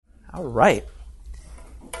All right.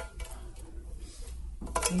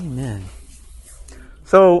 Amen.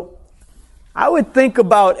 So I would think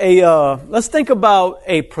about let's think about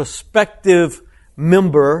a prospective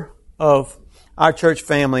member of our church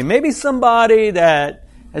family. Maybe somebody that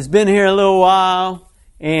has been here a little while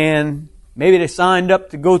and maybe they signed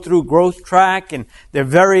up to go through Growth Track and they're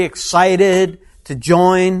very excited to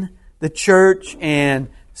join the church, and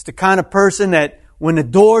it's the kind of person that when the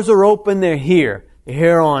doors are open, they're here. They're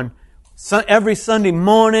here on every Sunday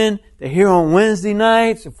morning. They're here on Wednesday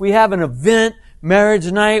nights. If we have an event,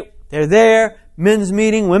 marriage night, they're there. Men's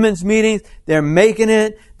meeting, women's meetings, they're making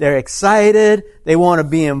it. They're excited. They want to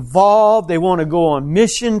be involved. They want to go on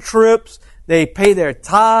mission trips. They pay their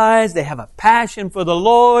tithes. They have a passion for the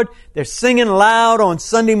Lord. They're singing loud on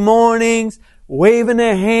Sunday mornings, waving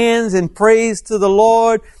their hands in praise to the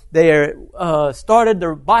Lord. They started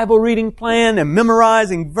their Bible reading plan and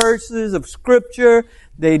memorizing verses of Scripture.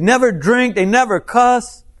 They never drink. They never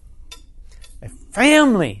cuss. They're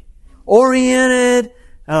family-oriented.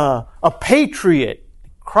 A patriot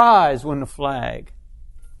cries when the flag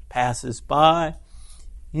passes by.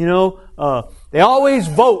 You know, they always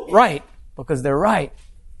vote right because they're right.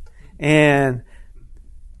 And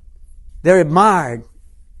they're admired.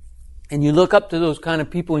 And you look up to those kind of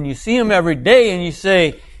people and you see them every day and you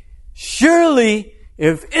say, surely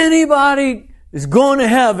if anybody is going to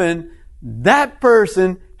heaven, that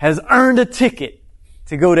person has earned a ticket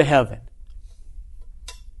to go to heaven.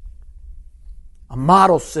 A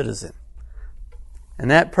model citizen.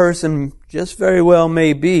 And that person just very well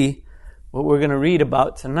may be what we're going to read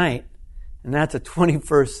about tonight. And that's a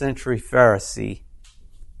 21st century Pharisee.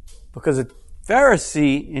 Because a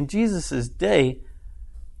Pharisee in Jesus' day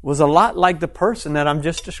was a lot like the person that I'm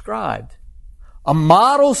just described. A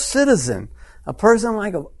model citizen. A person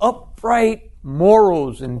like of upright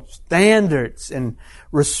morals and standards and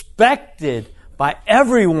respected by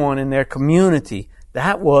everyone in their community.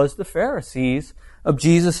 That was the Pharisees of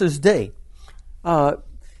Jesus' day. I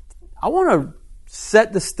want to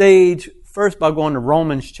set the stage first by going to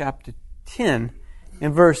Romans chapter 10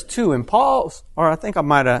 and verse 2. And Paul's, or I think I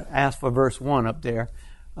might have asked for verse 1 up there.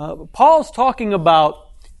 Paul's talking about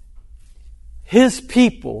his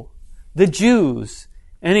people, the Jews.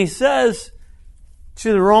 And he says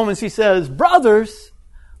to the Romans, he says, brothers,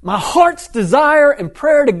 my heart's desire and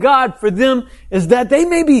prayer to God for them is that they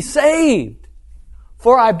may be saved.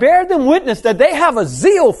 For I bear them witness that they have a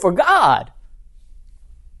zeal for God,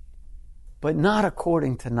 but not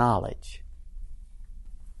according to knowledge.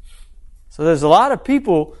 So there's a lot of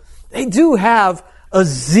people, they do have a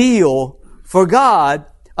zeal for God,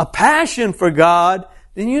 a passion for God.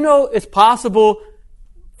 Then you know it's possible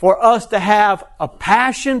for us to have a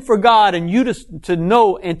passion for God and you to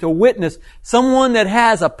know and to witness someone that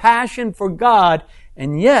has a passion for God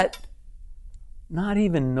and yet not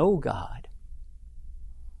even know God.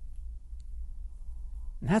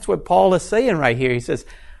 And that's what Paul is saying right here. He says,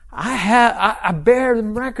 I bear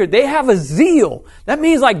them record. They have a zeal. That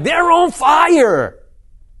means like they're on fire.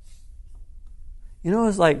 You know,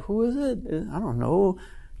 it's like, who is it? I don't know.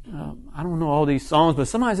 I don't know all these songs, but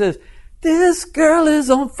somebody says, this girl is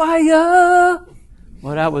on fire.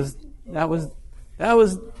 Well,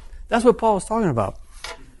 that's what Paul was talking about.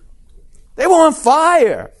 They were on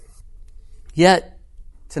fire. Yet,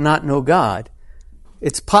 to not know God.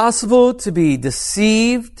 It's possible to be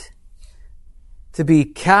deceived, to be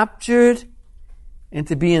captured, and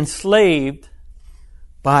to be enslaved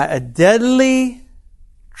by a deadly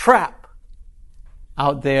trap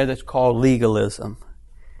out there that's called legalism.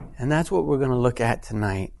 And that's what we're going to look at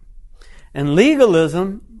tonight. And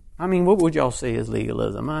legalism, I mean, what would y'all say is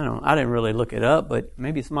legalism? I didn't really look it up, but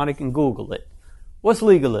maybe somebody can Google it. What's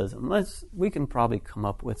legalism? We can probably come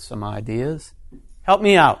up with some ideas. Help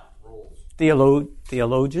me out.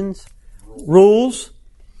 Theologians. Rules.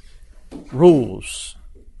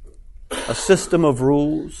 A system of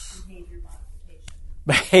rules.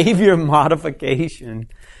 Behavior modification.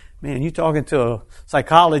 Man, you're talking to a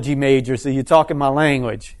psychology major, so you're talking my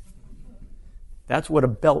language. That's what a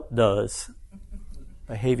belt does.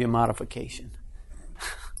 Behavior modification.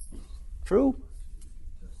 True?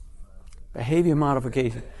 Behavior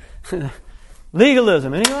modification.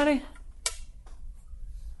 Legalism. Anybody?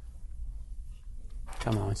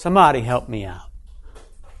 Come on, somebody help me out.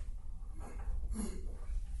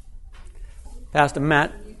 Pastor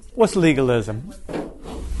Matt, what's legalism?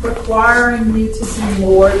 Requiring me to do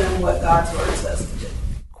more than what God's Word says to do.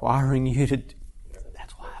 Requiring you to do.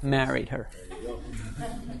 That's why I married her.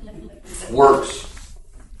 Works.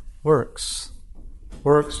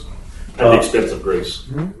 At the expense of grace.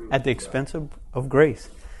 At the expense of grace.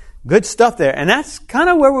 Good stuff there. And that's kind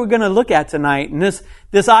of where we're going to look at tonight. And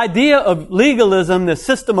this idea of legalism, the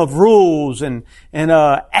system of rules and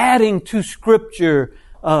adding to Scripture,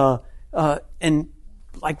 and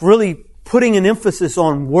like really putting an emphasis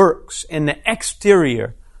on works and the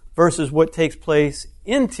exterior versus what takes place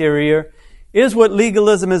interior is what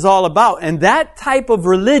legalism is all about. And that type of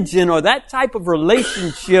religion or that type of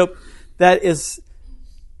relationship that is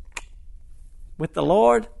with the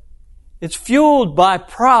Lord, it's fueled by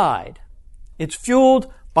pride. It's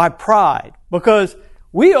fueled by pride because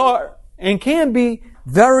we are and can be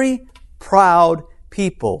very proud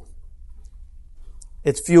people.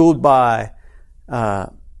 It's fueled by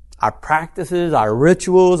our practices, our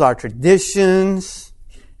rituals, our traditions,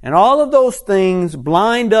 and all of those things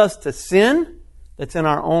blind us to sin that's in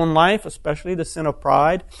our own life, especially the sin of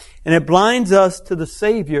pride, and it blinds us to the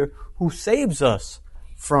Savior who saves us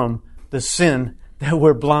from the sin that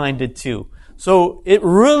we're blinded to. So it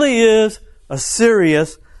really is a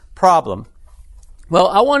serious problem. Well,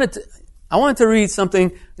 I wanted to read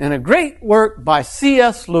something in a great work by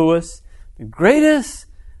C.S. Lewis, the greatest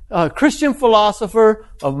Christian philosopher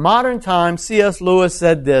of modern times. C.S. Lewis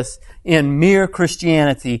said this in Mere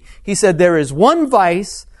Christianity. He said, "There is one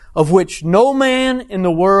vice of which no man in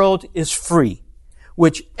the world is free,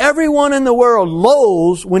 which everyone in the world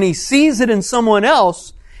loathes when he sees it in someone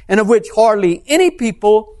else, and of which hardly any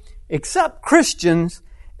people, except Christians,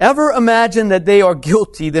 ever imagine that they are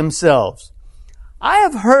guilty themselves. I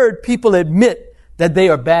have heard people admit that they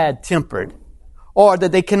are bad-tempered, or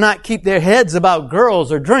that they cannot keep their heads about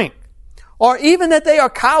girls or drink, or even that they are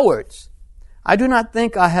cowards. I do not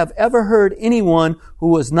think I have ever heard anyone who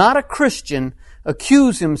was not a Christian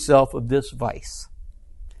accuse himself of this vice.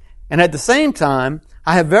 And at the same time,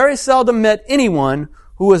 I have very seldom met anyone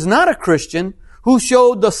who was not a Christian who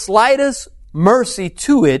showed the slightest mercy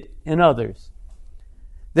to it in others.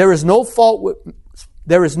 There is no fault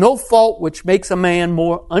which makes a man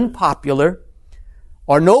more unpopular,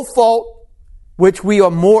 or no fault which we are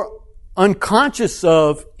more unconscious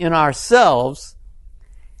of in ourselves.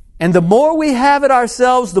 And the more we have it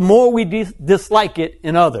ourselves, the more we dislike it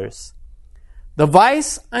in others. The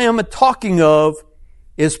vice I am talking of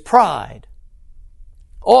is pride,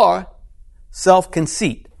 or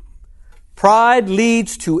self-conceit. Pride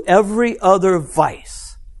leads to every other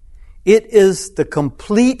vice. It is the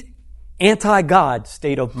complete anti-God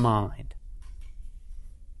state of mind.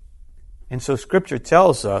 And so Scripture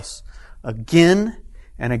tells us again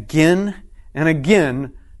and again and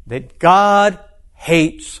again that God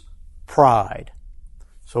hates pride.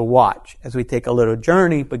 So watch as we take a little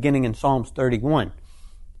journey beginning in Psalms 31.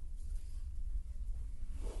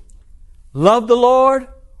 Love the Lord,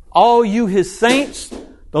 all you His saints.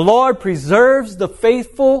 The Lord preserves the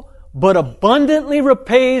faithful, but abundantly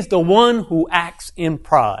repays the one who acts in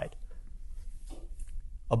pride.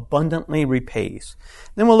 Abundantly repays.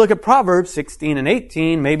 Then we'll look at Proverbs 16 and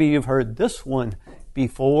 18. Maybe you've heard this one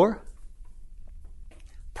before.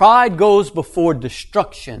 Pride goes before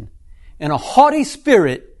destruction, and a haughty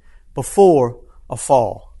spirit before a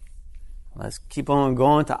fall. Let's keep on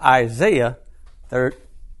going to Isaiah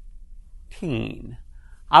 13.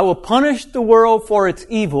 I will punish the world for its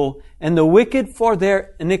evil and the wicked for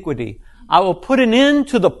their iniquity. I will put an end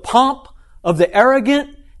to the pomp of the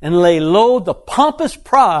arrogant and lay low the pompous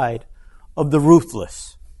pride of the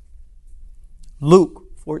ruthless. Luke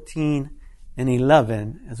 14 and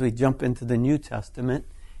 11, as we jump into the New Testament,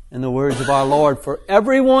 in the words of our Lord, "For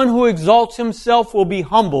everyone who exalts himself will be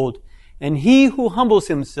humbled, and he who humbles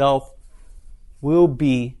himself will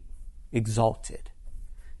be exalted."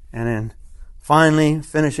 And then finally,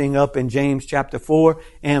 finishing up in James chapter 4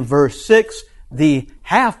 and verse 6, the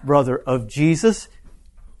half-brother of Jesus,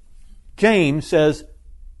 James says,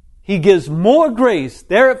 he gives more grace.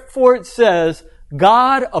 Therefore it says,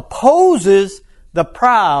 God opposes the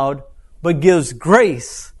proud, but gives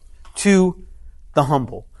grace to the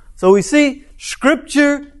humble. So we see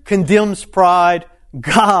Scripture condemns pride.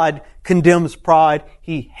 God condemns pride.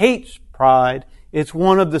 He hates pride. It's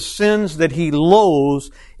one of the sins that He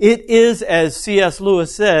loathes. It is, as C.S.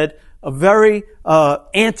 Lewis said, a very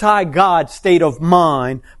anti-God state of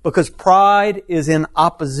mind because pride is in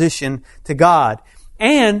opposition to God.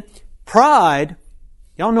 And pride,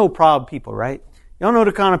 y'all know proud people, right? Y'all know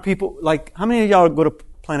the kind of people, like, how many of y'all go to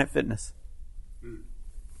Planet Fitness?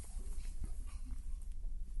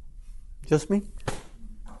 Just me?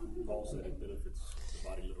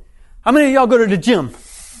 How many of y'all go to the gym?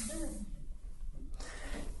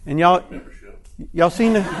 And y'all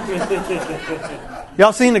seen the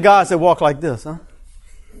guys that walk like this, huh?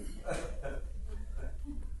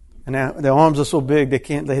 And their arms are so big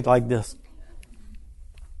they like this.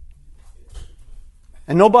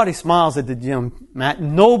 And nobody smiles at the gym, Matt.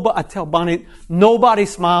 Nobody, I tell Bonnie, nobody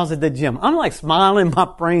smiles at the gym. I'm like smiling my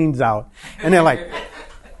brains out. And they're like,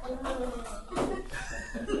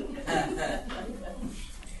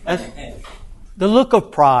 that's the look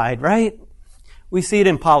of pride, right? We see it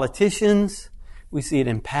in politicians. We see it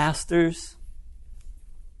in pastors.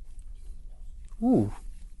 Ooh,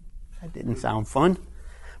 that didn't sound fun.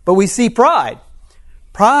 But we see pride.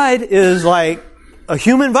 Pride is like a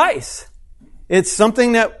human vice. It's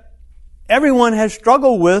something that everyone has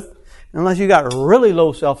struggled with, unless you got really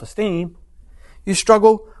low self-esteem. You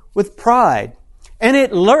struggle with pride. And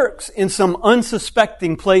it lurks in some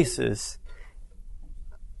unsuspecting places,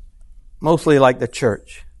 mostly like the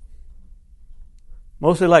church,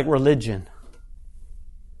 mostly like religion.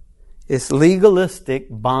 It's legalistic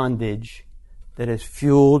bondage that is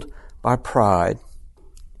fueled by pride.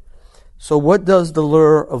 So what does the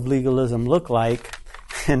lure of legalism look like?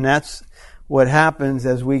 And that's what happens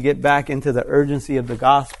as we get back into the urgency of the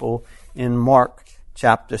gospel in Mark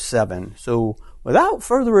chapter 7. So without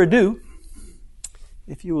further ado,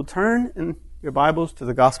 if you will turn in your Bibles to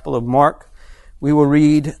the Gospel of Mark, we will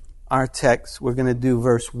read our text. We're going to do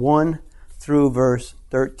verse 1 through verse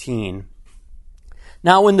 13.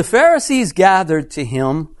 Now when the Pharisees gathered to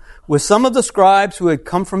him with some of the scribes who had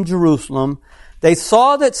come from Jerusalem, they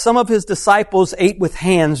saw that some of his disciples ate with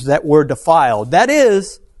hands that were defiled, that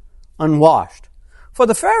is, unwashed. For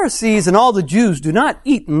the Pharisees and all the Jews do not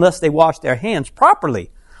eat unless they wash their hands properly,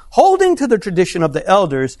 holding to the tradition of the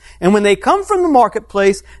elders. And when they come from the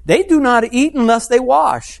marketplace, they do not eat unless they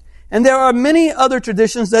wash. And there are many other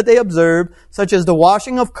traditions that they observe, such as the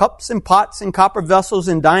washing of cups and pots and copper vessels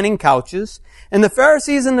and dining couches. And the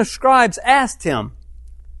Pharisees and the scribes asked him,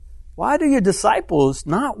 "Why do your disciples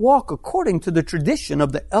not walk according to the tradition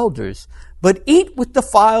of the elders, but eat with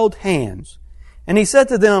defiled hands?" And he said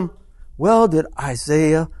to them, "Well did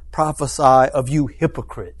Isaiah prophesy of you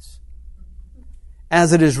hypocrites,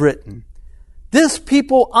 as it is written, 'This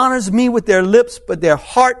people honors me with their lips, but their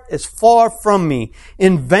heart is far from me.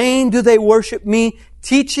 In vain do they worship me,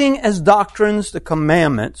 teaching as doctrines the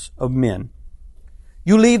commandments of men.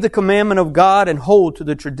 You leave the commandment of God and hold to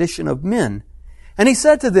the tradition of men.' And he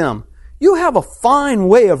said to them, 'You have a fine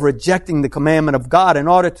way of rejecting the commandment of God in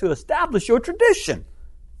order to establish your tradition.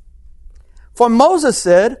 For Moses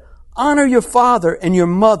said, honor your father and your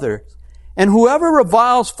mother, and whoever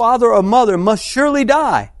reviles father or mother must surely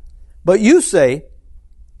die. But you say,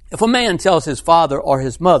 if a man tells his father or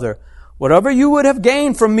his mother, whatever you would have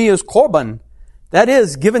gained from me is korban, that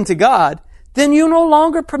is, given to God, then you no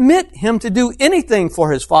longer permit him to do anything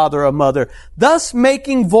for his father or mother, thus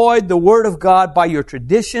making void the word of God by your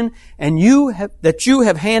tradition and that you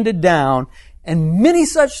have handed down, and many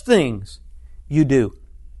such things you do."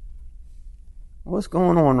 What's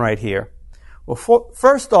going on right here? Well,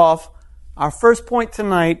 first off, our first point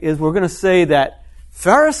tonight is we're going to say that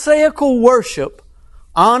Pharisaical worship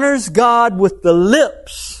honors God with the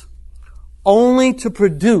lips only to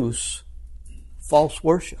produce false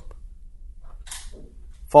worship.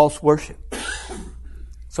 False worship.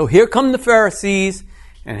 So here come the Pharisees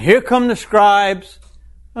and here come the scribes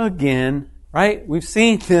again, right? We've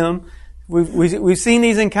seen them. We've seen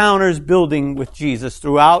these encounters building with Jesus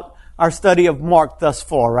throughout our study of Mark thus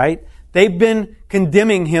far, right? They've been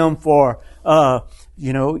condemning him for,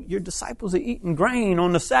 your disciples are eating grain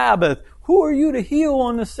on the Sabbath. Who are you to heal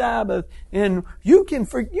on the Sabbath? And you can't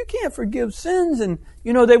forgive sins. And,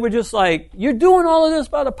 they were just like, you're doing all of this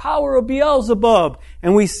by the power of Beelzebub.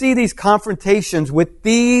 And we see these confrontations with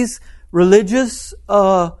these religious,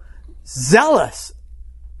 zealous,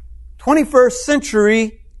 21st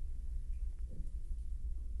century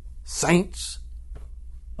saints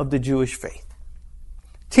of the Jewish faith.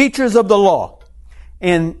 Teachers of the law.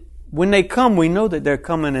 And when they come, we know that they're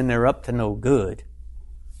coming and they're up to no good.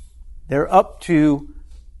 They're up to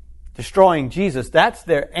destroying Jesus. That's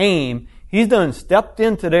their aim. He's done stepped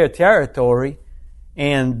into their territory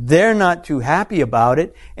and they're not too happy about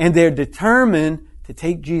it, and they're determined to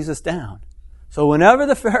take Jesus down. So whenever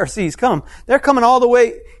the Pharisees come, they're coming all the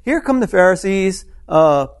way. Here come the Pharisees,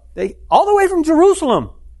 all the way from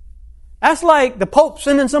Jerusalem. That's like the Pope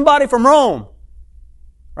sending somebody from Rome,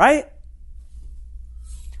 right?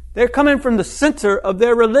 They're coming from the center of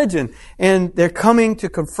their religion, and they're coming to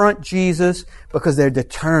confront Jesus because they're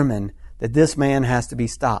determined that this man has to be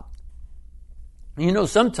stopped.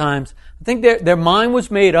 Sometimes I think their mind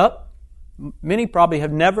was made up. Many probably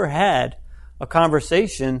have never had a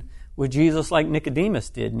conversation with Jesus like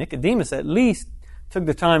Nicodemus did. Nicodemus at least took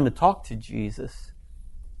the time to talk to Jesus.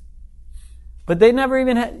 But they never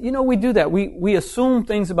even had, we do that. We assume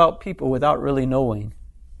things about people without really knowing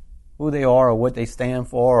who they are or what they stand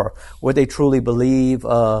for or what they truly believe.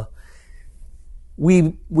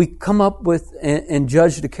 We come up with and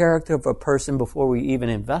judge the character of a person before we even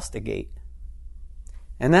investigate.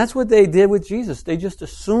 And that's what they did with Jesus. They just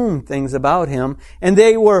assumed things about him, and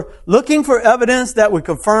they were looking for evidence that would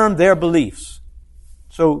confirm their beliefs.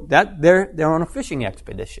 So that they're on a fishing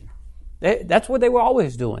expedition. That's what they were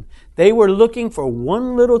always doing. They were looking for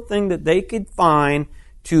one little thing that they could find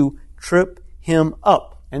to trip him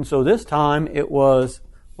up. And so this time it was,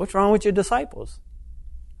 what's wrong with your disciples?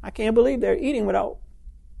 I can't believe they're eating without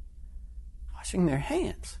washing their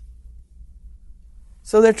hands.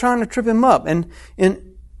 So they're trying to trip him up. And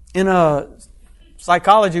in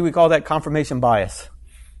psychology, we call that confirmation bias.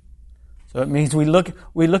 So it means we look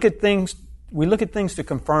at things to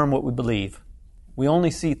confirm what we believe. We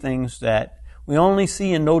only see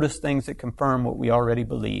and notice things that confirm what we already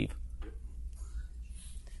believe.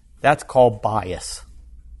 That's called bias.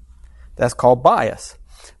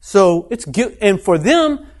 So it's guilt, and for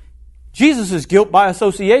them, Jesus is guilt by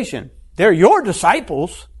association. They're your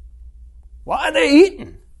disciples. Why are they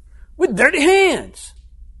eating with dirty hands?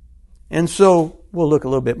 And so we'll look a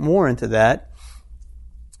little bit more into that.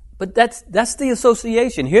 But that's the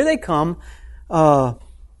association. Here they come.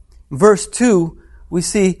 Verse 2, we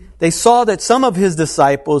see they saw that some of his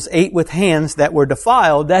disciples ate with hands that were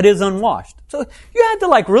defiled, that is unwashed. So you had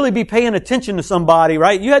to really be paying attention to somebody,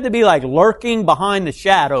 right? You had to be lurking behind the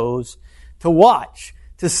shadows to watch,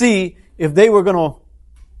 to see if they were going to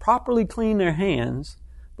properly clean their hands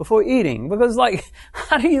before eating. Because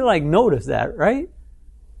how do you notice that, right?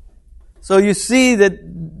 So you see that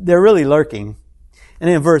they're really lurking. And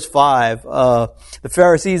in verse 5, the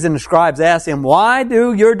Pharisees and the scribes asked him, "Why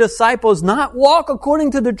do your disciples not walk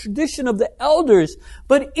according to the tradition of the elders,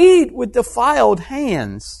 but eat with defiled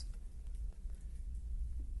hands?"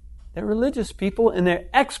 They're religious people, and they're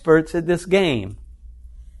experts at this game.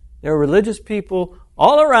 There are religious people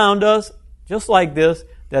all around us, just like this,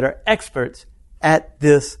 that are experts at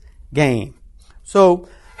this game. So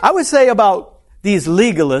I would say about these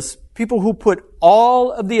legalists, people who put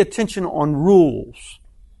all of the attention on rules,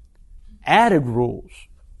 added rules,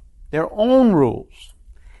 their own rules,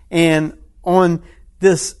 and on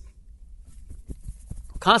this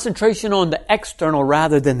concentration on the external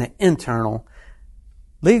rather than the internal.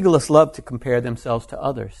 Legalists love to compare themselves to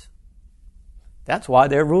others. That's why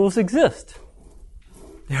their rules exist.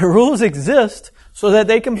 Their rules exist so that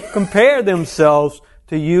they can compare themselves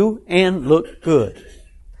to you and look good.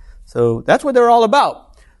 So that's what they're all about.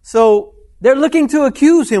 So they're looking to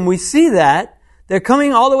accuse him. We see that. They're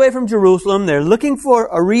coming all the way from Jerusalem. They're looking for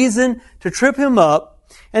a reason to trip him up.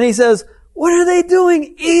 And he says, "What are they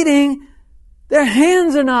doing eating? Their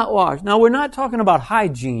hands are not washed." Now, we're not talking about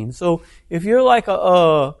hygiene. So if you're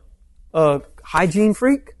a hygiene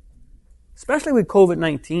freak, especially with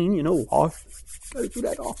COVID-19, wash. Gotta do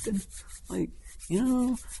that often.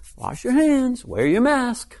 Wash your hands, wear your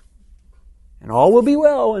mask, and all will be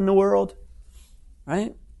well in the world.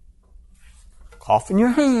 Right? Cough in your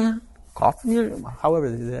hand, cough in your, however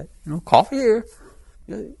they do that, cough here,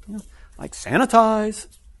 sanitize,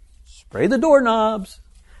 spray the doorknobs.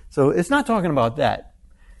 So it's not talking about that.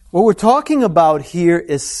 What we're talking about here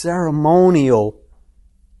is ceremonial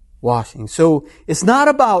washing. So it's not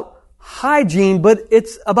about hygiene, but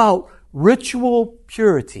it's about ritual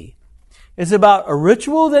purity. It's about a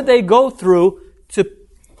ritual that they go through to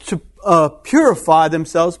purify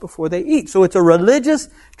themselves before they eat. So it's a religious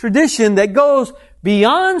tradition that goes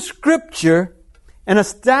beyond Scripture and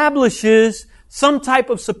establishes some type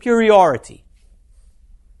of superiority.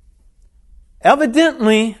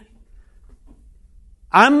 Evidently,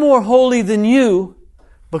 I'm more holy than you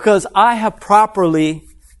because I have properly,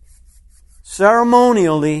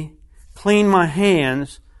 ceremonially cleaned my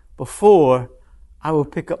hands before I will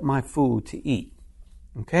pick up my food to eat.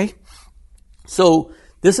 Okay? So,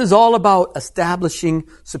 this is all about establishing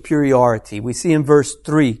superiority. We see in verse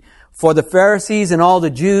 3, "For the Pharisees and all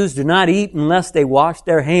the Jews do not eat unless they wash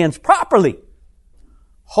their hands properly,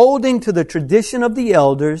 holding to the tradition of the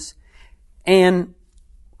elders, and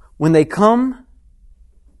when they come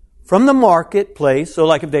from the marketplace,"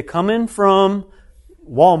 so if they come in from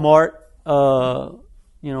Walmart,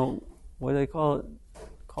 what do they call it?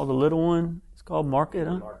 Call the little one? It's called market,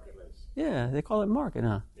 huh? Yeah, they call it market,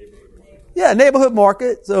 huh? Yeah, neighborhood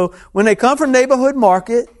market. So when they come from neighborhood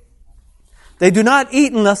market, they do not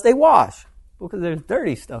eat unless they wash. Because there's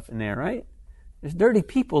dirty stuff in there, right? There's dirty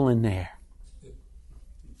people in there.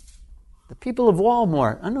 The people of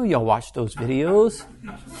Walmart. I know y'all watch those videos.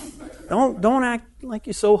 Don't act like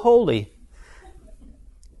you're so holy.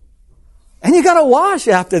 And you got to wash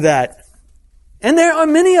after that. And there are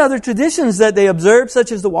many other traditions that they observe,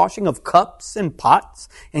 such as the washing of cups and pots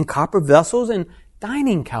and copper vessels and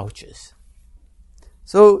dining couches.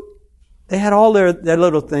 So they had all their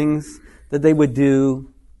little things that they would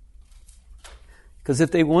do. Because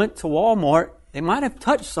if they went to Walmart, they might have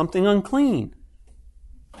touched something unclean.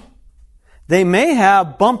 They may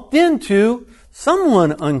have bumped into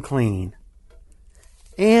someone unclean.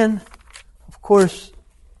 And, of course,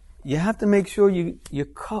 you have to make sure your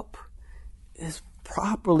cup is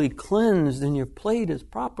properly cleansed and your plate is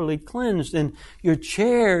properly cleansed and your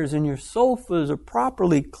chairs and your sofas are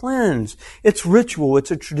properly cleansed. It's ritual.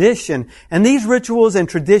 It's a tradition. And these rituals and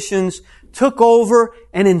traditions took over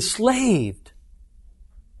and enslaved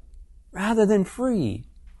rather than freed.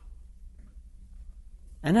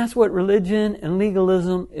 And that's what religion and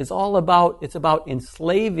legalism is all about. It's about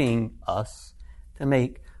enslaving us to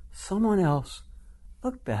make someone else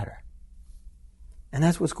look better. And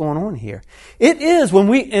that's what's going on here. It is when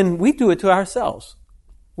we do it to ourselves.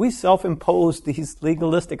 We self-impose these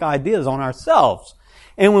legalistic ideas on ourselves.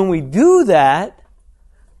 And when we do that,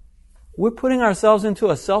 we're putting ourselves into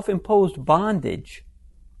a self-imposed bondage.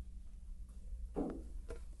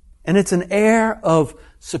 And it's an air of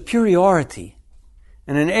superiority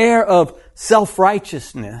and an air of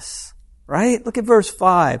self-righteousness. Right? Look at verse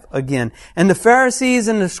 5 again. And the Pharisees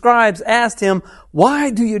and the scribes asked him, "Why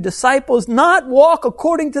do your disciples not walk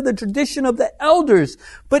according to the tradition of the elders,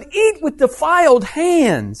 but eat with defiled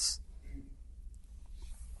hands?"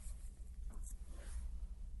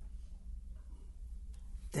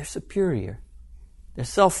 They're superior. They're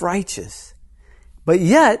self-righteous. But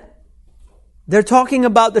yet, they're talking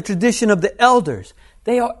about the tradition of the elders.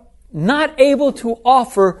 They are not able to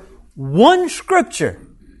offer one scripture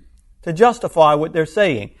to justify what they're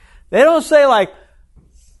saying. They don't say like,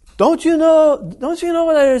 don't you know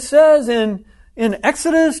what it says in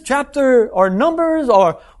Exodus chapter or Numbers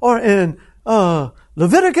or in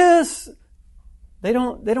Leviticus? They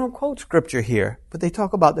don't quote scripture here, but they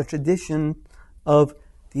talk about the tradition of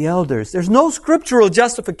the elders. There's no scriptural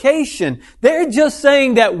justification. They're just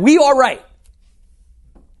saying that we are right.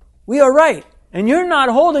 We are right. And you're not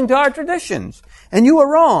holding to our traditions. And you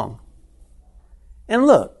are wrong. And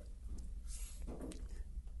look,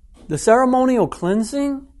 the ceremonial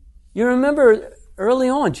cleansing, you remember early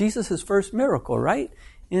on, Jesus' first miracle, right?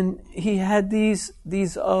 And he had these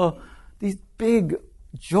big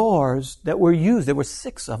jars that were used. There were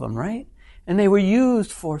 6 of them, right? And they were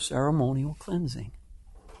used for ceremonial cleansing.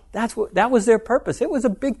 That was their purpose. It was a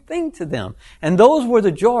big thing to them. And those were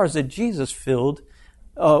the jars that Jesus had filled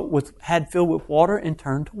with water and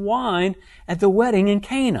turned to wine at the wedding in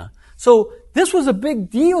Cana. So this was a big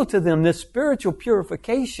deal to them, this spiritual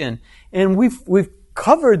purification. And we've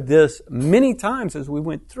covered this many times as we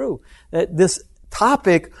went through, that this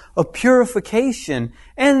topic of purification.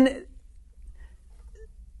 And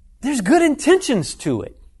there's good intentions to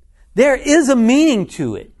it. There is a meaning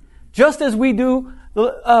to it. Just as we do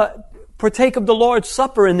partake of the Lord's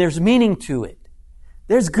Supper and there's meaning to it.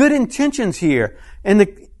 There's good intentions here. And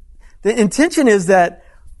the intention is that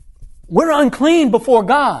we're unclean before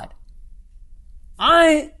God.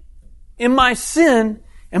 I, in my sin,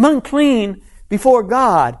 am unclean before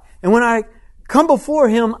God. And when I come before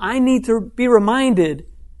Him, I need to be reminded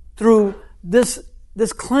through this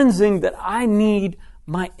cleansing that I need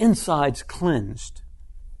my insides cleansed.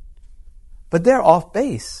 But they're off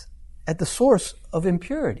base at the source of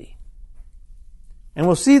impurity. And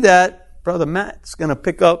we'll see that Brother Matt's going to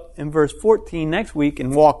pick up in verse 14 next week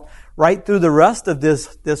and walk right through the rest of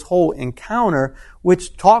this whole encounter,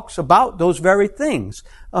 which talks about those very things.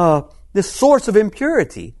 This source of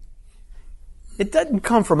impurity. It doesn't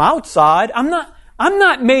come from outside. I'm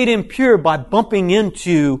not made impure by bumping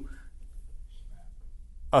into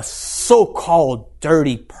a so-called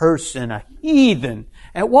dirty person, a heathen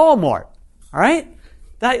at Walmart. All right?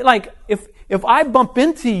 That, like, if I bump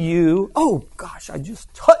into you, oh gosh, I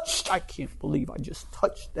can't believe I just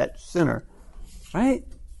touched that sinner. Right?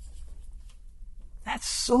 That's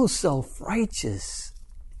so self-righteous.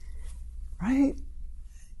 Right?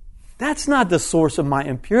 That's not the source of my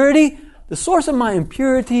impurity. The source of my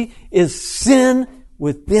impurity is sin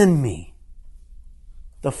within me.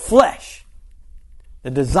 The flesh.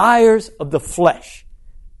 The desires of the flesh.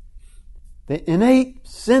 The innate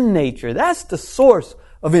sin nature. That's the source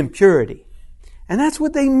of impurity. And that's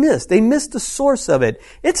what they missed. They missed the source of it.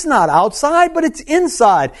 It's not outside, but it's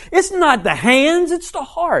inside. It's not the hands, it's the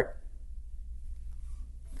heart.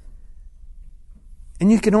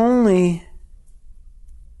 And you can only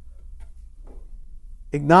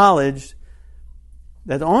acknowledge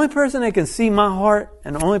that the only person that can see my heart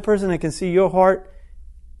and the only person that can see your heart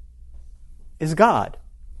is God.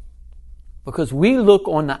 Because we look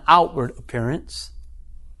on the outward appearance,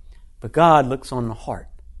 but God looks on the heart.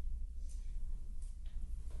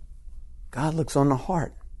 God looks on the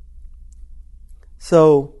heart.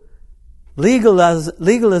 So,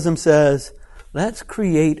 legalism says, let's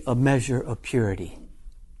create a measure of purity.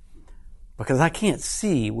 Because I can't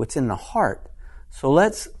see what's in the heart. So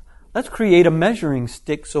let's create a measuring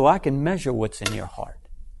stick so I can measure what's in your heart.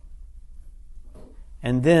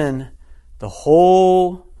 And then the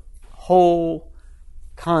whole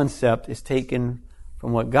concept is taken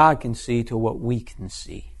from what God can see to what we can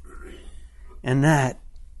see. And that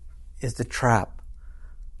is the trap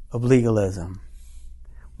of legalism.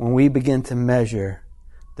 When we begin to measure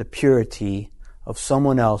the purity of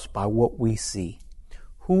someone else by what we see.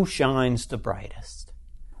 Who shines the brightest?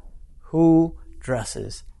 Who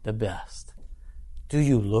dresses the best? Do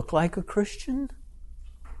you look like a Christian?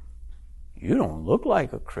 You don't look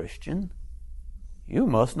like a Christian. You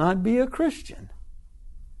must not be a Christian.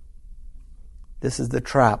 This is the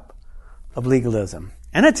trap of legalism.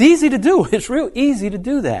 And it's easy to do. It's real easy to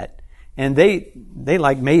do that. And they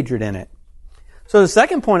like majored in it. So the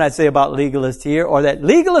second point I'd say about legalists here are that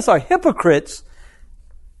legalists are hypocrites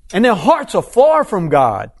and their hearts are far from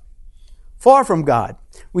God. Far from God.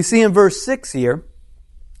 We see in verse 6 here,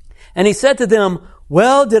 and he said to them,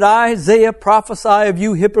 well, did Isaiah prophesy of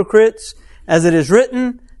you hypocrites? As it is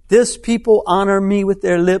written, this people honor me with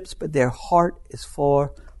their lips, but their heart is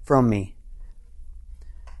far from me.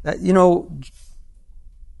 That's the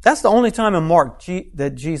only time in Mark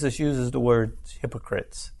that Jesus uses the word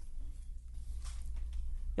hypocrites.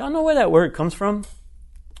 Y'all know where that word comes from?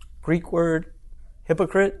 Greek word,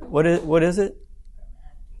 hypocrite. What is it?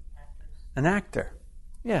 An actor.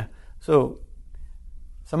 Yeah. So,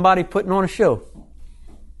 somebody putting on a show.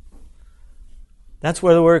 That's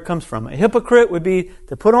where the word comes from. A hypocrite would be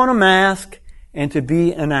to put on a mask and to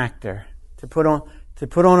be an actor. To put on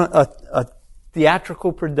a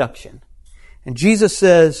theatrical production. And Jesus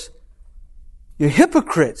says, you're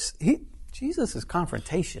hypocrites. Jesus is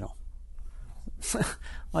confrontational.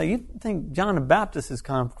 Like, you think John the Baptist is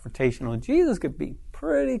confrontational. Jesus could be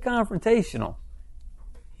pretty confrontational.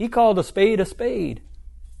 He called a spade.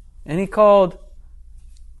 And he called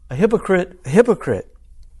a hypocrite a hypocrite.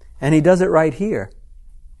 And he does it right here.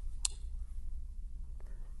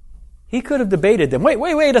 He could have debated them. Wait.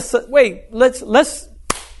 Let's.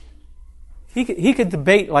 He could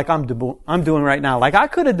debate like I'm doing right now. Like I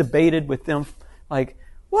could have debated with them. Like,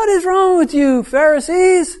 what is wrong with you,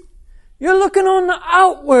 Pharisees? You're looking on the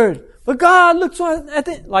outward, but God looks at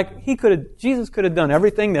the. Like Jesus could have done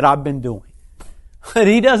everything that I've been doing, but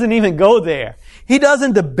he doesn't even go there. He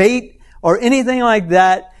doesn't debate or anything like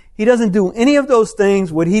that. He doesn't do any of those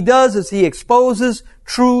things. What he does is he exposes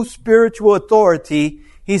true spiritual authority.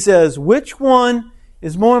 He says, which one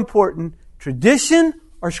is more important, tradition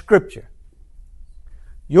or Scripture?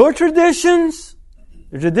 Your traditions,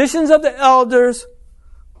 the traditions of the elders,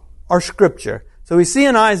 are Scripture. So we see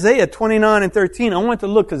in Isaiah 29 and 13, I want to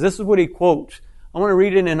look because this is what he quotes. I want to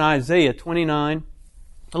read it in Isaiah 29.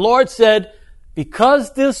 The Lord said,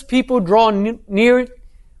 because this people draw near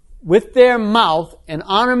with their mouth and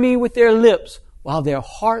honor me with their lips, while their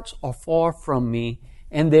hearts are far from me,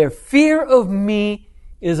 and their fear of me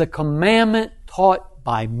is a commandment taught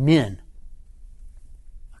by men.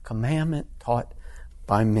 A commandment taught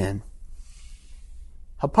by men.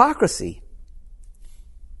 Hypocrisy.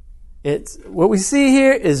 It's what we see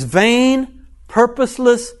here is vain,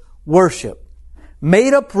 purposeless worship.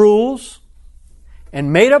 Made up rules,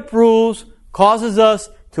 and made up rules causes us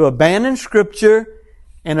to abandon Scripture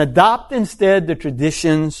and adopt instead the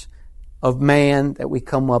traditions of man that we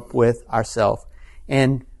come up with ourselves.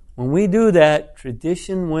 And when we do that,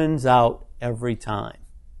 tradition wins out every time.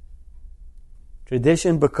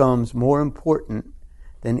 Tradition becomes more important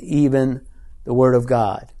than even the Word of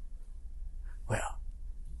God. Well,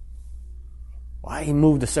 why he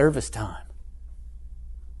moved the service time?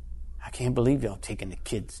 I can't believe y'all taking the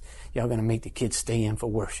kids. Y'all going to make the kids stay in for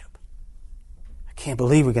worship. I can't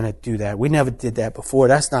believe we're going to do that. We never did that before.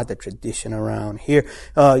 That's not the tradition around here.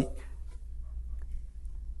 Should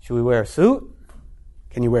we wear a suit?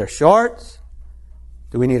 Can you wear shorts?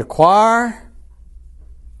 Do we need a choir?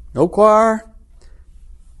 No choir?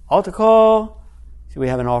 Altar call? Should we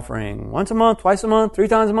have an offering once a month, twice a month, 3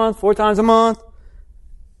 times a month, 4 times a month?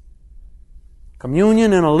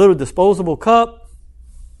 Communion in a little disposable cup.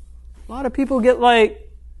 A lot of people get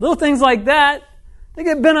little things like that. They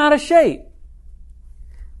get bent out of shape.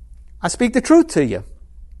 I speak the truth to you.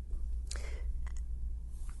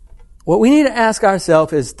 What we need to ask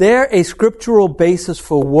ourselves is there a scriptural basis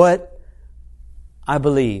for what I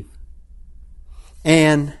believe?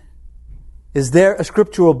 And is there a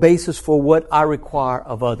scriptural basis for what I require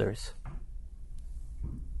of others?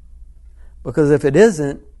 Because if it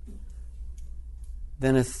isn't,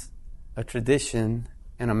 then it's a tradition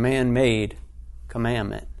and a man-made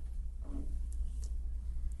commandment.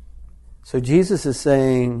 So Jesus is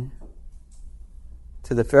saying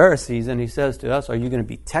to the Pharisees, and he says to us, are you going to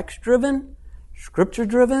be text-driven,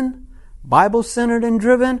 scripture-driven, Bible-centered and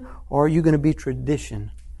driven, or are you going to be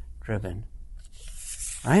tradition-driven?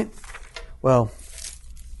 Right? Well,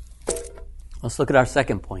 let's look at our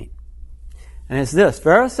second point. And it's this: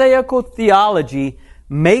 Pharisaical theology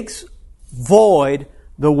makes void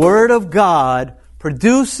the Word of God,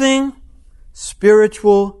 producing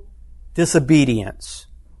spiritual disobedience.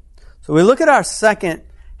 So we look at our second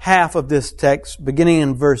half of this text, beginning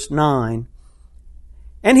in verse 9.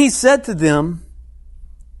 And he said to them,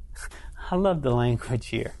 I love the language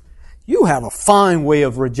here. You have a fine way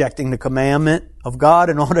of rejecting the commandment of God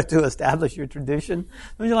in order to establish your tradition.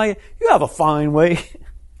 Don't you like it? You have a fine way.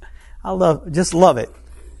 Just love it.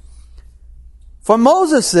 For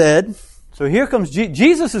Moses said, so here comes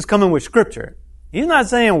Jesus is coming with scripture. He's not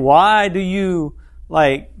saying, why do you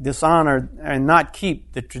dishonor and not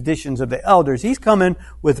keep the traditions of the elders? He's coming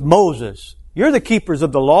with Moses. You're the keepers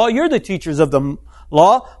of the law. You're the teachers of the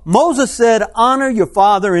law. Moses said, honor your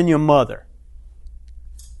father and your mother.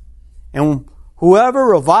 And whoever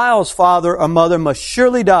reviles father or mother must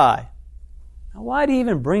surely die. Now, why do you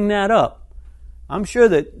even bring that up? I'm sure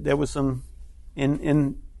that there was some,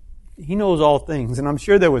 he knows all things, and I'm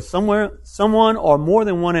sure there was someone or more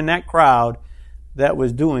than one in that crowd that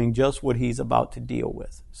was doing just what he's about to deal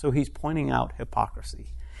with. So he's pointing out hypocrisy.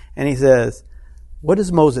 And he says, what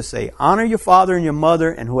does Moses say? Honor your father and your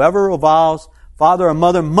mother, and whoever reviles father or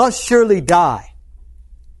mother must surely die.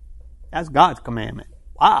 That's God's commandment.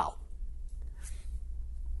 Wow.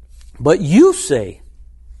 But you say,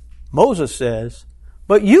 Moses says,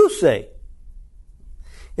 but you say,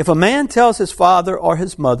 if a man tells his father or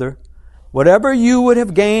his mother, whatever you would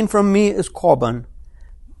have gained from me is korban,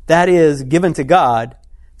 that is, given to God,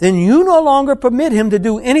 then you no longer permit him to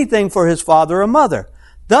do anything for his father or mother,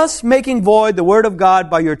 thus making void the word of God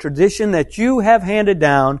by your tradition that you have handed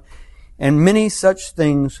down, and many such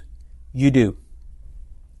things you do.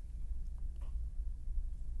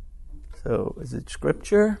 So, is it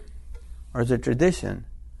scripture or is it tradition?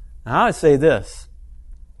 Now, I would say this.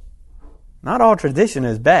 Not all tradition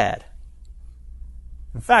is bad.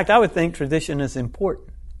 In fact, I would think tradition is important.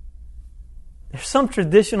 There's some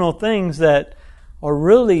traditional things that are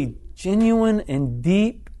really genuine and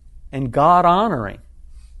deep and God-honoring.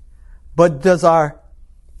 But does our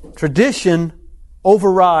tradition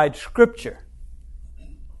override Scripture?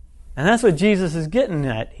 And that's what Jesus is getting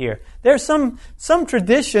at here. There's some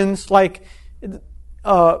traditions like in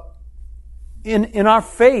our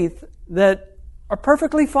faith that are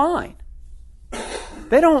perfectly fine.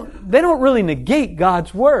 They don't really negate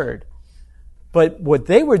God's Word. But what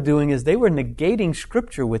they were doing is they were negating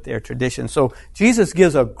Scripture with their tradition. So Jesus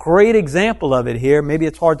gives a great example of it here. Maybe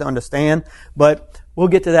it's hard to understand, but we'll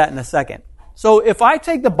get to that in a second. So if I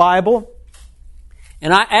take the Bible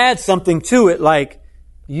and I add something to it, like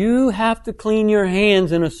you have to clean your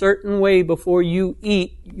hands in a certain way before you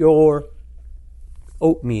eat your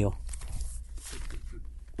oatmeal.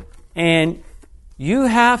 And you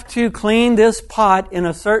have to clean this pot in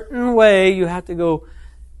a certain way. You have to go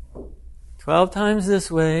 12 times this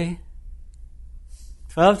way,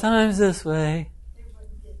 12 times this way,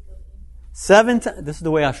 7 times. This is the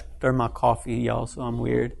way I stir my coffee, y'all, so I'm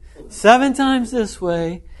weird. 7 times this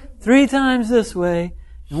way, 3 times this way,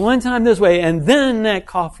 and 1 time this way, and then that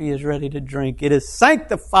coffee is ready to drink. It is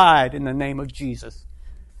sanctified in the name of Jesus.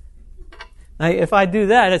 Now, if I do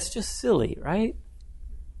that, it's just silly, right?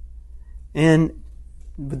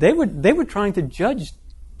 But they were trying to judge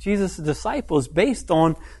Jesus' disciples based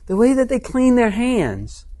on the way that they clean their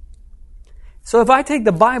hands. So if I take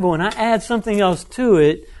the Bible and I add something else to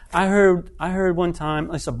it, I heard one time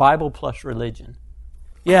it's a Bible plus religion.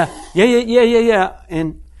 Yeah.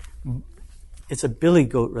 And it's a billy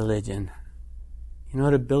goat religion. You know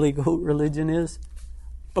what a billy goat religion is?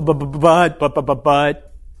 But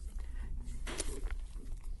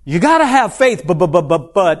you got to have faith,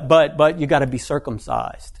 but you got to be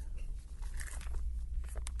circumcised.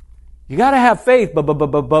 You got to have faith,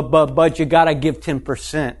 but you got to give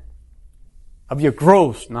 10% of your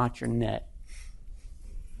gross, not your net.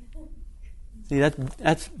 See,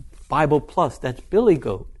 that's Bible plus. That's billy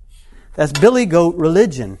goat. That's billy goat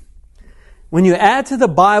religion. When you add to the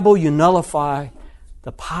Bible, you nullify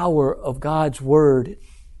the power of God's Word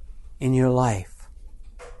in your life.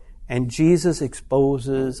 And Jesus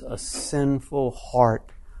exposes a sinful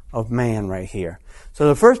heart of man right here. So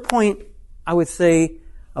the first point I would say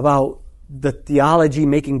about the theology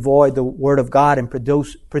making void the Word of God and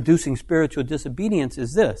producing spiritual disobedience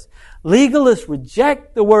is this. Legalists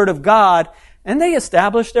reject the Word of God and they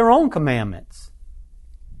establish their own commandments.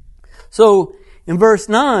 So in verse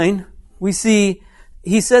 9, we see,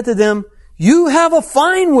 he said to them, you have a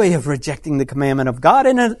fine way of rejecting the commandment of God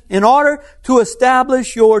in order to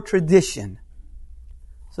establish your tradition.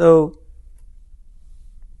 So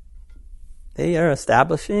they are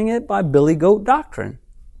establishing it by billy goat doctrine.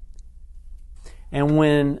 And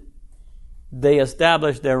when they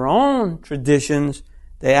establish their own traditions,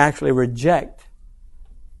 they actually reject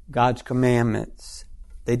God's commandments.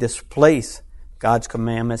 They displace God's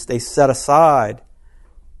commandments. They set aside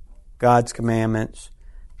God's commandments.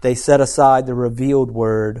 They set aside the revealed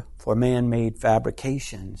word for man-made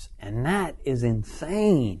fabrications. And that is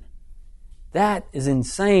insane. That is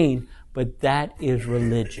insane, but that is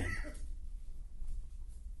religion.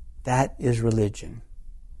 That is religion.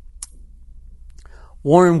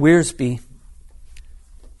 Warren Wiersbe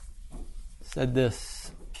said this,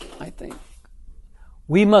 I think.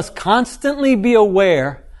 We must constantly be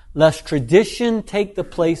aware lest tradition take the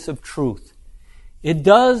place of truth. It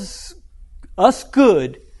does us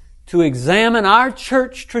good to examine our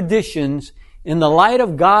church traditions in the light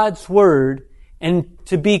of God's Word and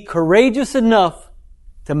to be courageous enough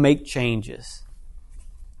to make changes.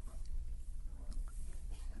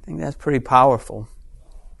 I think that's pretty powerful.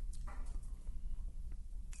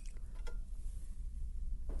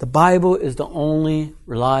 The Bible is the only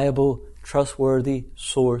reliable, trustworthy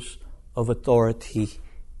source of authority.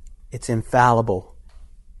 It's infallible,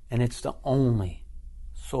 and it's the only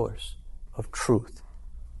source of truth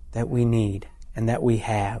that we need and that we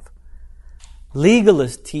have.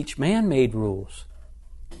 Legalists teach man-made rules.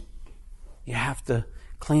 You have to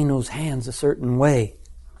clean those hands a certain way.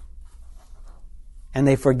 And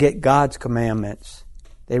they forget God's commandments.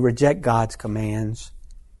 They reject God's commands.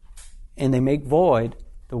 And they make void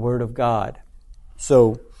the Word of God.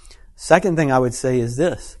 So, second thing I would say is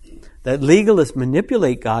this, that legalists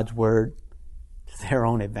manipulate God's Word to their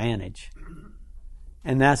own advantage.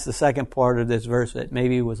 And that's the second part of this verse that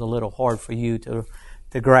maybe was a little hard for you to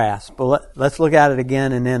grasp. But let's look at it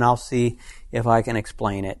again, and then I'll see if I can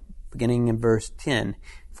explain it. Beginning in verse 10.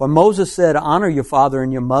 For Moses said, honor your father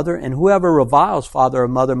and your mother, and whoever reviles father or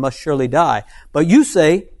mother must surely die. But you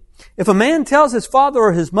say, if a man tells his father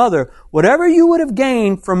or his mother, whatever you would have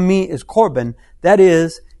gained from me is Corban, that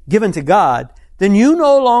is, given to God, then you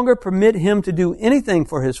no longer permit him to do anything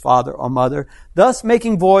for his father or mother, thus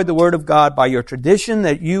making void the word of God by your tradition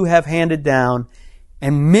that you have handed down,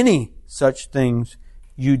 and many such things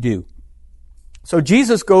you do. So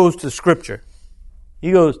Jesus goes to Scripture.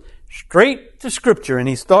 He goes straight to Scripture, and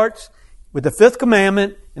he starts with the fifth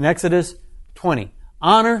commandment in Exodus 20.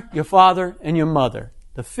 Honor your father and your mother.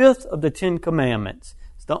 The fifth of the 10 commandments.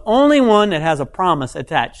 It's the only one that has a promise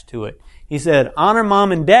attached to it. He said, honor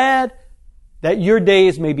mom and dad, that your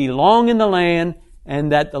days may be long in the land,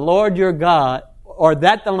 and that the Lord your God, or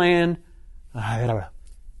that the land, let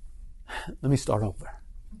me start over.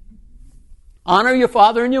 Honor your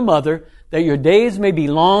father and your mother, that your days may be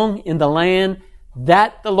long in the land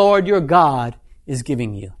that the Lord your God is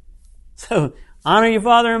giving you. So, honor your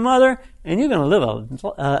father and mother, and you're going to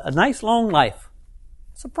live a nice long life.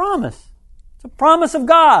 It's a promise. It's a promise of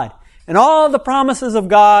God. And all the promises of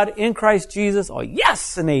God in Christ Jesus are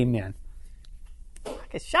yes and amen. I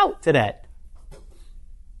can shout to that.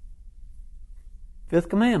 Fifth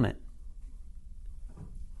commandment.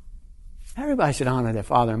 Everybody should honor their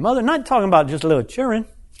father and mother. Not talking about just a little children.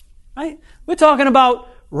 Right? We're talking about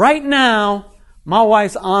right now, my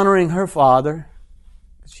wife's honoring her father.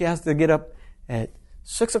 She has to get up at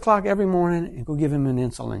 6 o'clock every morning and go give him an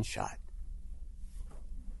insulin shot.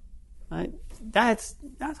 Right? That's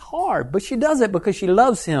hard, but she does it because she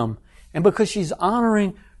loves him and because she's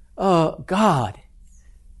honoring God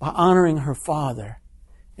by honoring her father.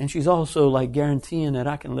 And she's also like guaranteeing that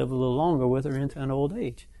I can live a little longer with her into an old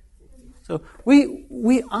age. So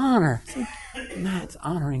we honor. See, Matt's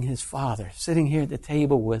honoring his father, sitting here at the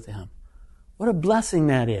table with him. What a blessing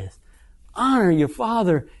that is. Honor your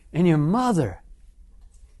father and your mother.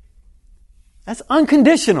 That's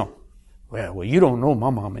unconditional. Well, you don't know my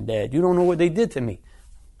mom and dad. You don't know what they did to me.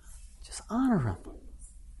 Just honor them.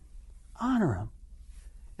 Honor them.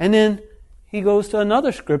 And then he goes to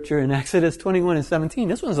another scripture in Exodus 21 and 17.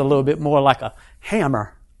 This one's a little bit more like a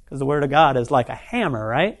hammer, because the Word of God is like a hammer,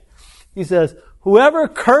 right? He says, whoever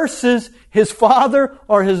curses his father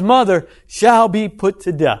or his mother shall be put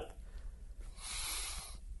to death.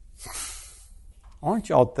 aren't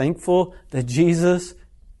y'all thankful that Jesus,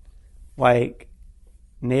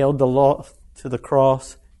 nailed the law to the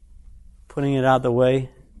cross, putting it out of the way,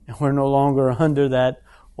 and we're no longer under that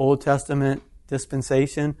Old Testament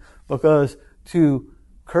dispensation? Because to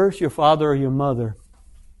curse your father or your mother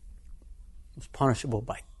was punishable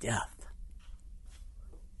by death.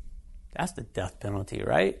 That's the death penalty,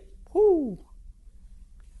 right? Whoo!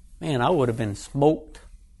 Man, I would have been smoked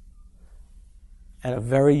at a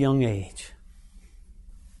very young age.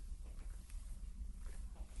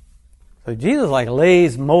 So Jesus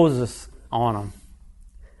lays Moses on him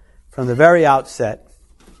from the very outset.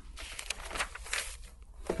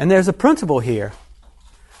 And there's a principle here.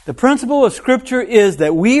 The principle of Scripture is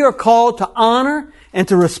that we are called to honor and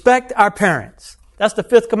to respect our parents. That's the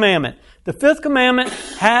fifth commandment. The fifth commandment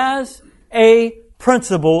has a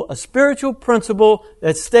principle, a spiritual principle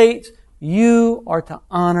that states you are to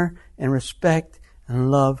honor and respect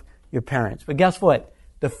and love your parents. But guess what?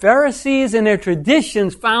 The Pharisees and their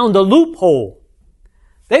traditions found a loophole.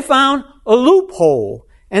 They found a loophole.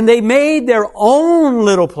 And they made their own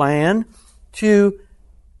little plan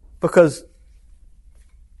because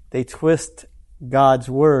they twist God's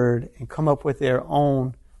Word and come up with their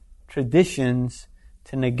own traditions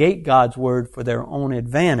to negate God's Word for their own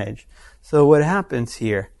advantage. So what happens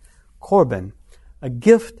here? Korban, a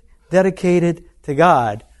gift dedicated to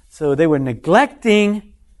God. So they were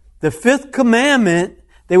neglecting the fifth commandment.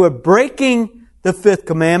 They were breaking the fifth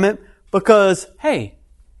commandment because, hey,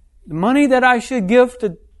 the money that I should give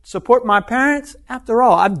to support my parents, after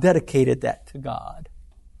all, I've dedicated that to God.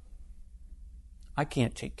 I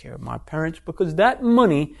can't take care of my parents because that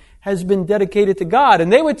money has been dedicated to God.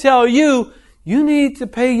 And they would tell you, you need to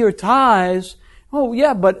pay your tithes. Oh,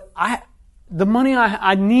 yeah, but I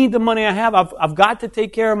need the money I have. I've got to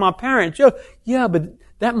take care of my parents. Yeah, but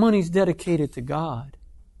that money's dedicated to God.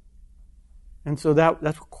 And so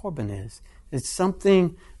that's what Korban is. It's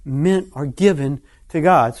something meant or given to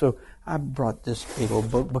God. So I brought this big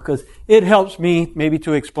old book because it helps me maybe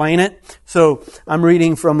to explain it. So I'm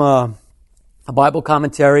reading from a Bible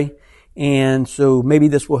commentary, and so maybe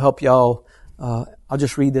this will help y'all. I'll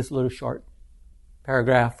just read this little short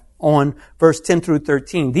paragraph on verse 10 through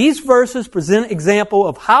 13. These verses present example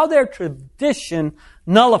of how their tradition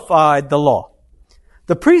nullified the law.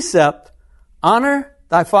 The precept, honor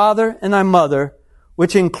thy father and thy mother,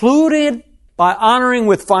 which included by honoring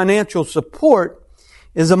with financial support,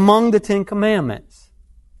 is among the 10 commandments.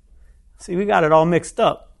 See, we got it all mixed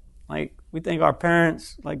up. We think our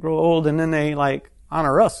parents grow old and then they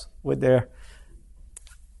honor us with their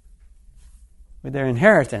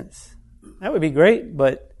inheritance. That would be great,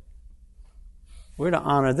 but we're to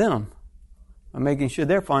honor them by making sure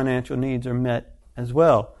their financial needs are met as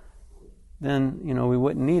well. Then, we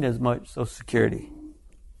wouldn't need as much Social Security.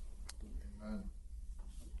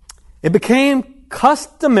 It became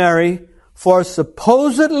customary for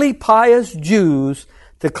supposedly pious Jews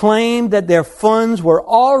to claim that their funds were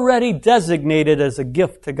already designated as a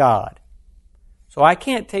gift to God. So I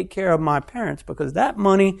can't take care of my parents because that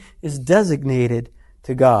money is designated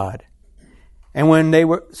to God. And when they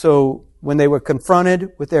were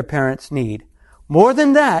confronted with their parents' need. More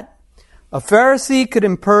than that, a Pharisee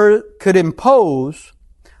could impose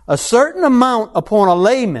a certain amount upon a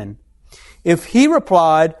layman if he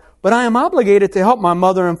replied, "But I am obligated to help my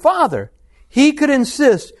mother and father." He could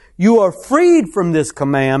insist, "You are freed from this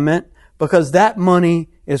commandment because that money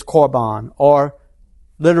is korban," or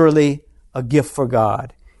literally a gift for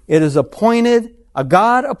God. It is a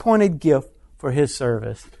God-appointed gift for His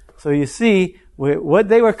service. So you see, what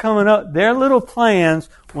they were coming up, their little plans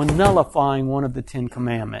were nullifying one of the 10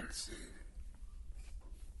 commandments.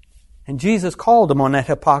 And Jesus called them on that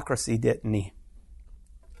hypocrisy, didn't He?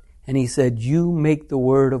 And He said, "You make the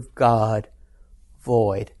Word of God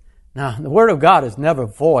void." Now, the Word of God is never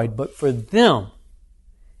void, but for them,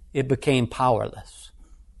 it became powerless.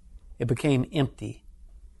 It became empty.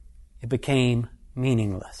 It became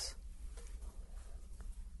meaningless.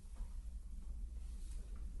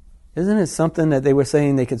 Isn't it something that they were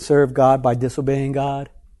saying they could serve God by disobeying God?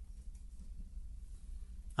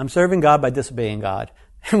 I'm serving God by disobeying God.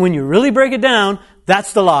 And when you really break it down,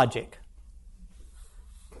 that's the logic.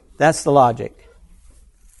 That's the logic.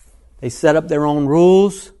 They set up their own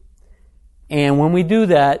rules. And when we do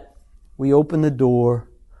that, we open the door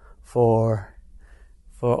for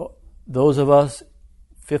those of us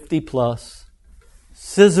 50 plus,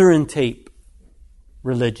 scissor and tape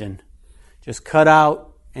religion. Just cut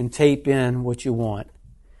out and tape in what you want.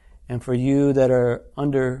 And for you that are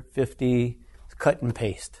under 50, cut and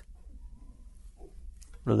paste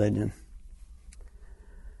religion.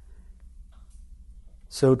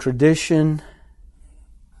 So tradition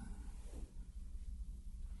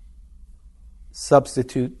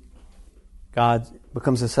substitute. God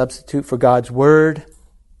becomes a substitute for God's Word.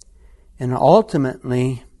 And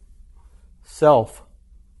ultimately, self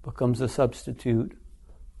becomes a substitute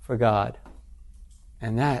for God.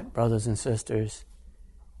 And that, brothers and sisters,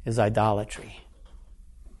 is idolatry.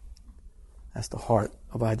 That's the heart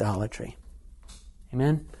of idolatry.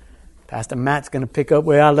 Amen? Pastor Matt's going to pick up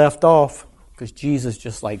where I left off, because Jesus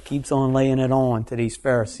just keeps on laying it on to these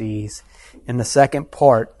Pharisees. In the second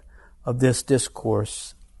part of this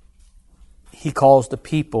discourse, he calls the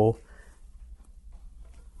people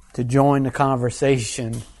to join the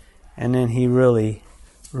conversation, and then he really,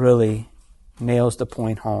 really nails the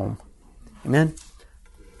point home. Amen?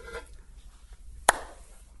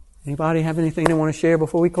 Anybody have anything they want to share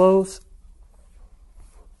before we close?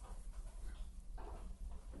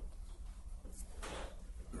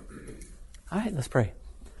 All right, let's pray.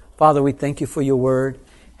 Father, we thank you for your word.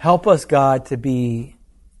 Help us, God, to be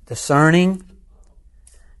discerning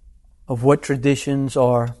of what traditions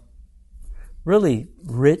are really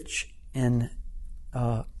rich and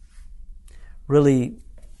really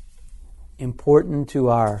important to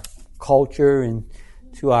our culture and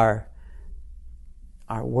to our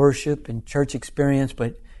worship and church experience,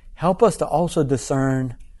 but help us to also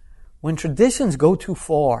discern when traditions go too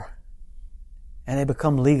far and they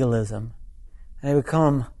become legalism and they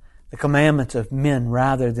become the commandments of men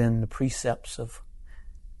rather than the precepts of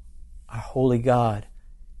our holy God.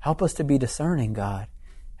 Help us to be discerning, God.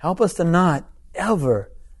 Help us to not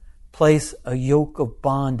ever place a yoke of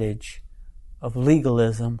bondage, of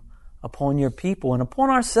legalism upon your people and upon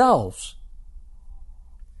ourselves.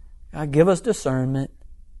 God, give us discernment.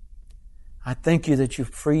 I thank you that you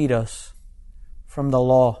freed us from the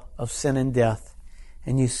law of sin and death,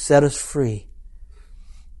 and you set us free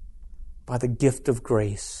by the gift of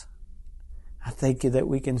grace. I thank you that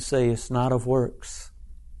we can say it's not of works,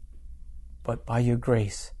 but by your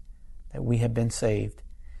grace that we have been saved.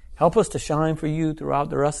 Help us to shine for you throughout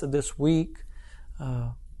the rest of this week.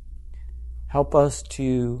 Help us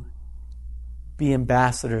to be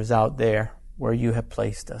ambassadors out there where you have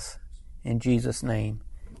placed us. In Jesus' name,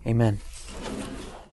 amen.